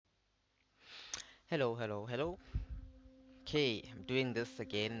Hello, hello, hello. Okay, I'm doing this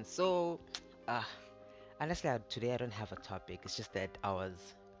again. Uh, honestly, today I don't have a topic. It's just that I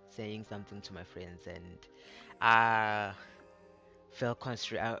was saying something to my friends and I felt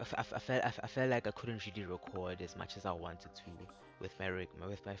I felt like I couldn't really record as much as I wanted to with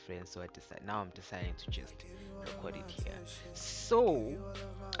with my friends. So I decided now I'm deciding to just record it here. So,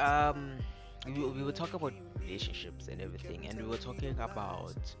 um, we were talking about relationships and everything, and we were talking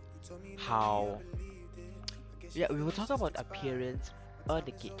about how yeah, we were talking about appearance.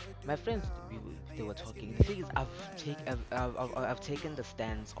 Okay, my friends, they were talking. The thing is, I've taken the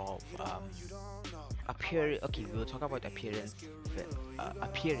stance of appear. Okay, we were talking about appearance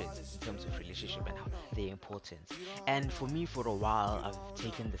in terms of relationship and how their importance. And for me, for a while, I've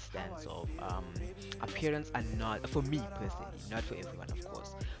taken the stance of appearance are not for me personally, not for everyone, of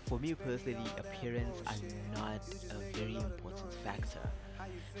course. For me personally, appearance are not a very important factor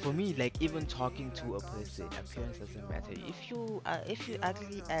for me, like even talking to a person, appearance doesn't matter. If you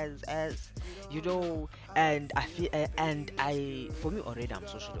ugly as you know, and I for me already I'm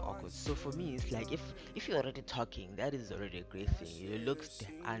socially awkward. So for me, it's like if you're already talking, that is already a great thing. Your looks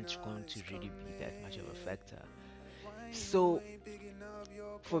aren't going to really be that much of a factor. So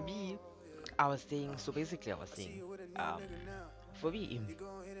for me, I was saying. So basically, I was saying, um, for me,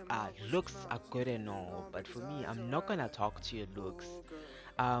 looks are good and all, but for me, I'm not gonna talk to your looks.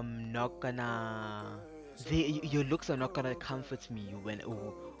 I'm not gonna. Your looks are not gonna comfort me when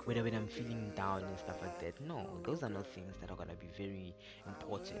I'm feeling down and stuff like that. No, those are not things that are gonna be very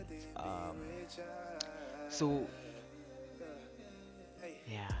important. So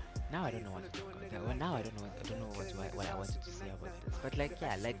yeah. Now I don't know what to talk about. Well, now I don't know what I wanted to say about this. But like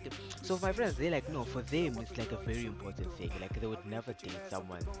yeah, so my friends they like no for them it's like a very important thing. Like they would never date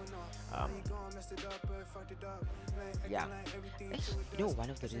someone um yeah. One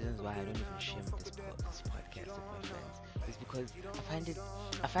of the reasons why I don't even share this podcast with my friends is because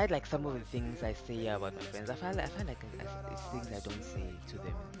I find like some of the things I say about my friends, I find like it's things I don't say to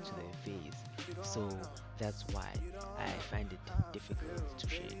them to their face. So that's why I find it difficult to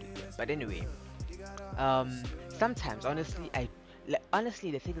share it with them. But anyway, sometimes honestly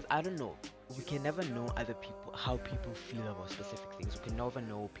the thing is I don't know. We can never know other people how people feel about specific things. We can never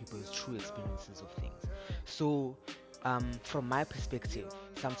know people's true experiences of things. So from my perspective,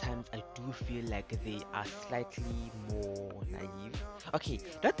 sometimes I do feel like they are slightly more naive. Okay,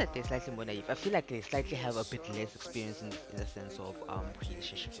 not that they're slightly more naive. I feel like they slightly have a bit less experience in the sense of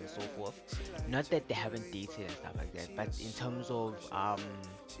relationships and so forth. Not that they haven't dated and stuff like that, but in terms of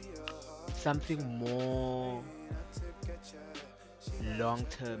something more long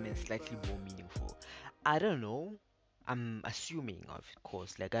term and slightly more meaningful. I don't know. I'm assuming, of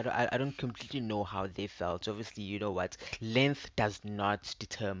course. Like I don't completely know how they felt. Obviously, you know what? Length does not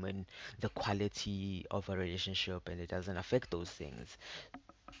determine the quality of a relationship, and it doesn't affect those things.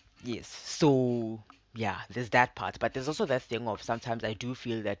 Yes. So yeah, there's that part. But there's also that thing of sometimes I do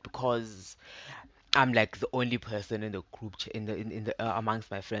feel that because I'm like the only person in the in the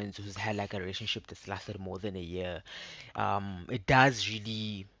amongst my friends who's had like a relationship that's lasted more than a year. It does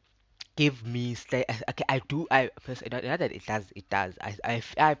really give me okay, not that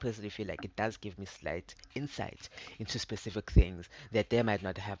I personally feel like it does give me slight insight into specific things that they might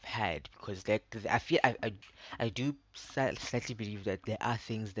not have had because like I do slightly believe that there are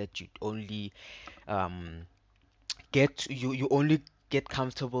things that you only um you only get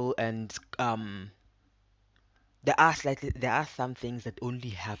comfortable and there are some things that only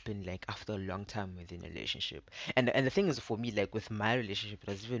happen like after a long time within a relationship. And the thing is for me, like with my relationship,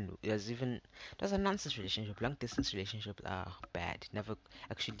 there's a nonsense relationship. Long distance relationships are bad. Never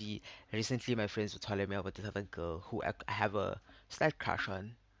actually recently my friends were telling me about this other girl who I have a slight crush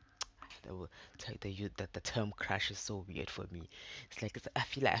on. The term crush is so weird for me. It's like I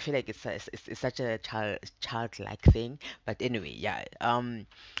feel like it's such a childlike thing. But anyway, yeah.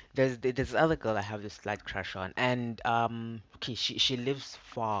 There's this other girl I have this slight crush on, and okay, she lives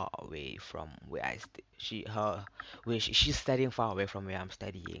far away from where I st she her where she's studying far away from where I'm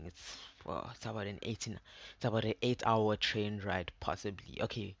studying. It's about an 8 hour train ride possibly.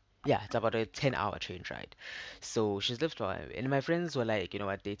 Okay, yeah, it's about a 10 hour train ride. So she's lived far away, and my friends were like, you know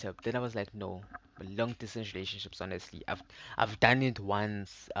what, date up. Then I was like, no, long distance relationships. Honestly, I've done it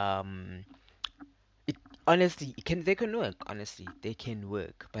once. It honestly it can they can work. Honestly, they can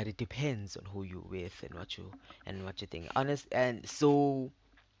work, but it depends on who you're with and what you think. Honest and so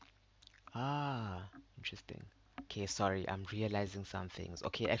interesting. Okay, sorry, I'm realizing some things.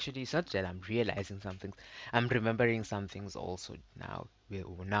 Okay, actually, it's not that I'm realizing some things. I'm remembering some things also now.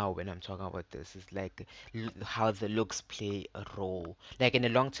 Now, when I'm talking about this, it's like how the looks play a role. Like in a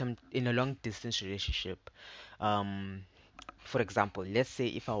long distance relationship, um, for example, let's say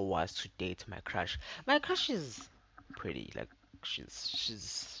if I was to date my crush is pretty. Like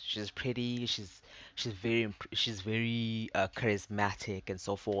she's pretty. She's very charismatic and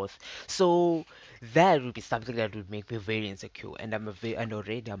so forth. So that would be something that would make me very insecure. And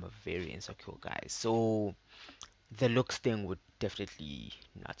already I'm a very insecure guy. So the looks thing would definitely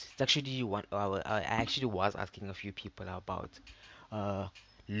not. It's actually one. I actually was asking a few people about uh,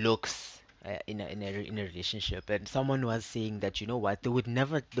 looks in a relationship, and someone was saying that you know what, they would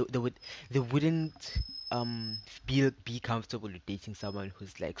never they wouldn't be comfortable with dating someone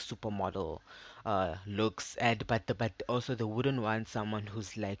who's like supermodel looks, and but also they wouldn't want someone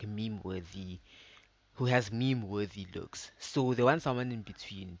who's like meme worthy, who has meme worthy looks. So they want someone in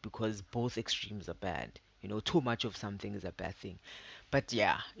between because both extremes are bad. You know, too much of something is a bad thing. But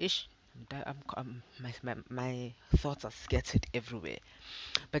yeah, ish. My thoughts are scattered everywhere.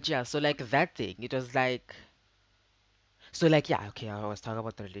 But yeah, so like that thing, it was like, so like yeah, okay, I was talking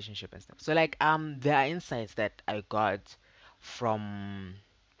about the relationship and stuff. So like there are insights that I got from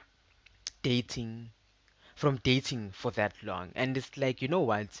dating dating for that long, and it's like, you know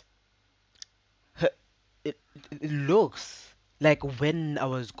what, it, it looks like when I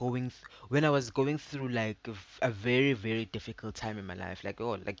was going through like a very very difficult time in my life, like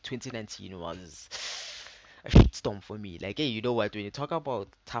oh, like 2019 was a shitstorm for me. Like hey, you know what, when you talk about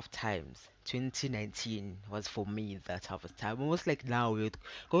tough times, 2019 was for me the toughest time. Almost like now we're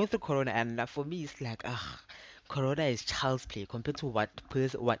going through corona, and for me it's like corona is child's play compared to what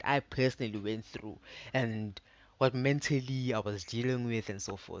I personally went through, and what mentally I was dealing with and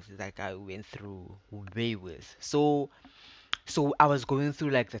so forth. Like I went through way worse. So I was going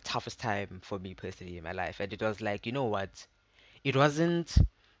through like the toughest time for me personally in my life, and it was like, you know what? It wasn't.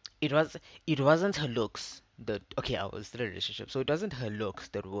 It was. It wasn't her looks that. Okay, I was in a relationship, so it wasn't her looks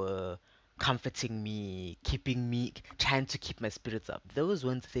that were comforting me, keeping me, trying to keep my spirits up. Those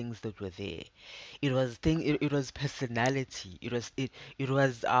weren't things that were there. It was personality. It was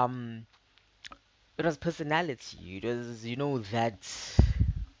personality. It was, you know, that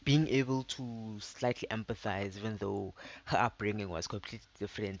being able to slightly empathize, even though her upbringing was completely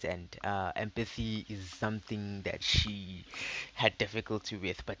different, and empathy is something that she had difficulty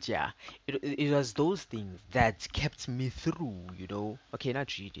with. But yeah, it was those things that kept me through, you know. Okay,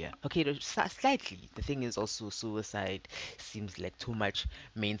 not really, yeah. Okay, slightly. The thing is also suicide seems like too much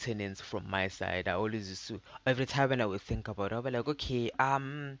maintenance from my side. I always used to, every time when I would think about it, I'll be like, okay,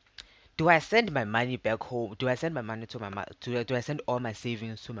 do I send my money back home? Do I send my money to my mother? Do I send all my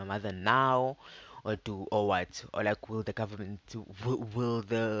savings to my mother now, or what? Or like, will the government will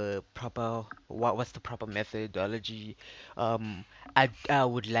the proper what's the proper methodology? I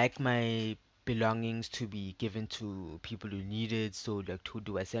would like my belongings to be given to people who need it. So like, who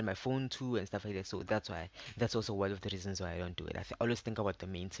do I send my phone to and stuff like that? So that's also one of the reasons why I don't do it. I always think about the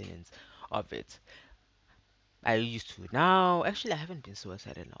maintenance of it. I used to. Now, actually, I haven't been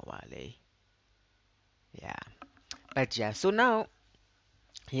suicidal in a while, eh? Yeah. But yeah, so now,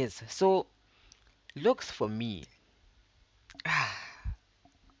 yes, so looks for me,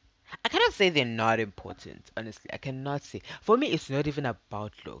 I cannot say they're not important, honestly. I cannot say. For me, it's not even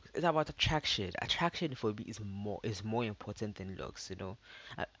about looks. It's about attraction. Attraction for me is more important than looks, you know.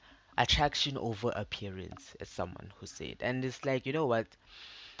 Uh, Attraction over appearance, as someone who said. And it's like, you know what?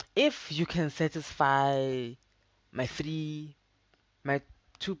 If you can satisfy my three, my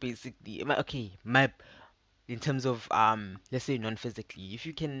two basically, okay, my in terms of let's say non-physically, if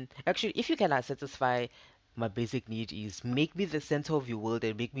you can satisfy my basic need is make me the center of your world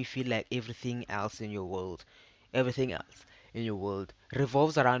and make me feel like everything else in your world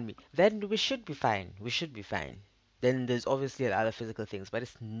revolves around me, then we should be fine. Then there's obviously other physical things, but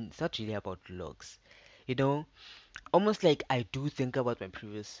it's not really about looks, you know. Almost like I do think about my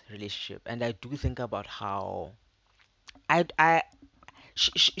previous relationship, and I do think about how I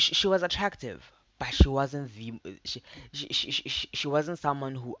she was attractive, but she wasn't she wasn't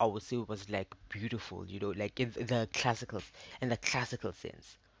someone who I would say was like beautiful, you know, like in the classical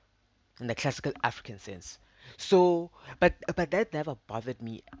sense, in the classical African sense. So, but that never bothered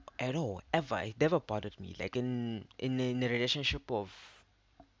me at all, ever. It never bothered me. Like in a relationship of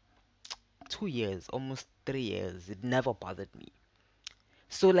 2 years, almost 3 years, it never bothered me.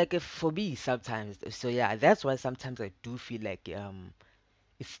 So like if for me sometimes, so yeah, that's why sometimes I do feel like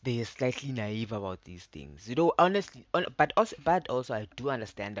it's they're slightly naive about these things. You know, honestly, but also I do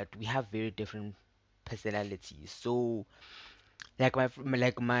understand that we have very different personality. So like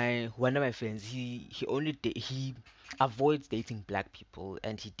my one of my friends, he avoids dating black people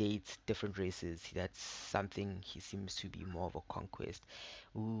and he dates different races. That's something he seems to be more of a conquest.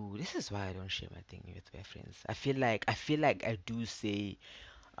 Ooh, this is why I don't share my thing with my friends. I feel like I do say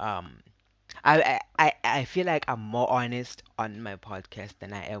um I feel like I'm more honest on my podcast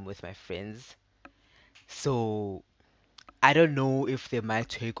than I am with my friends. So I don't know if they might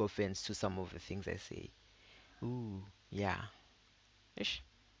take offense to some of the things I say. Ooh, yeah. Ish.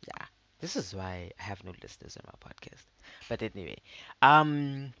 Yeah. This is why I have no listeners on my podcast. But anyway,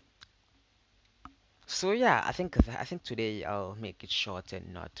 um, so yeah, I think today I'll make it short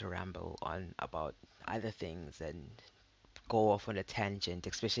and not ramble on about other things and go off on a tangent,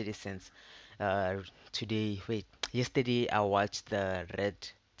 especially since uh today, wait, yesterday I watched the Red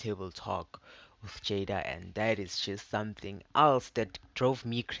Table Talk with Jada, and that is just something else that drove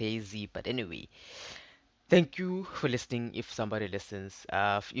me crazy. But anyway, thank you for listening. If somebody listens,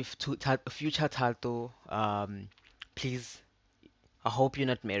 if to future Talto, please, I hope you're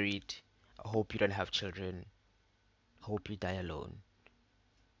not married. I hope you don't have children. I hope you die alone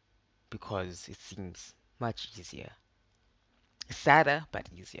because it seems much easier. It's sadder, but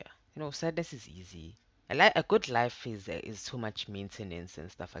easier. Sadness is easy. A good life is too much maintenance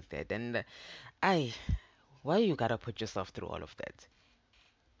and stuff like that. And I, why you gotta put yourself through all of that?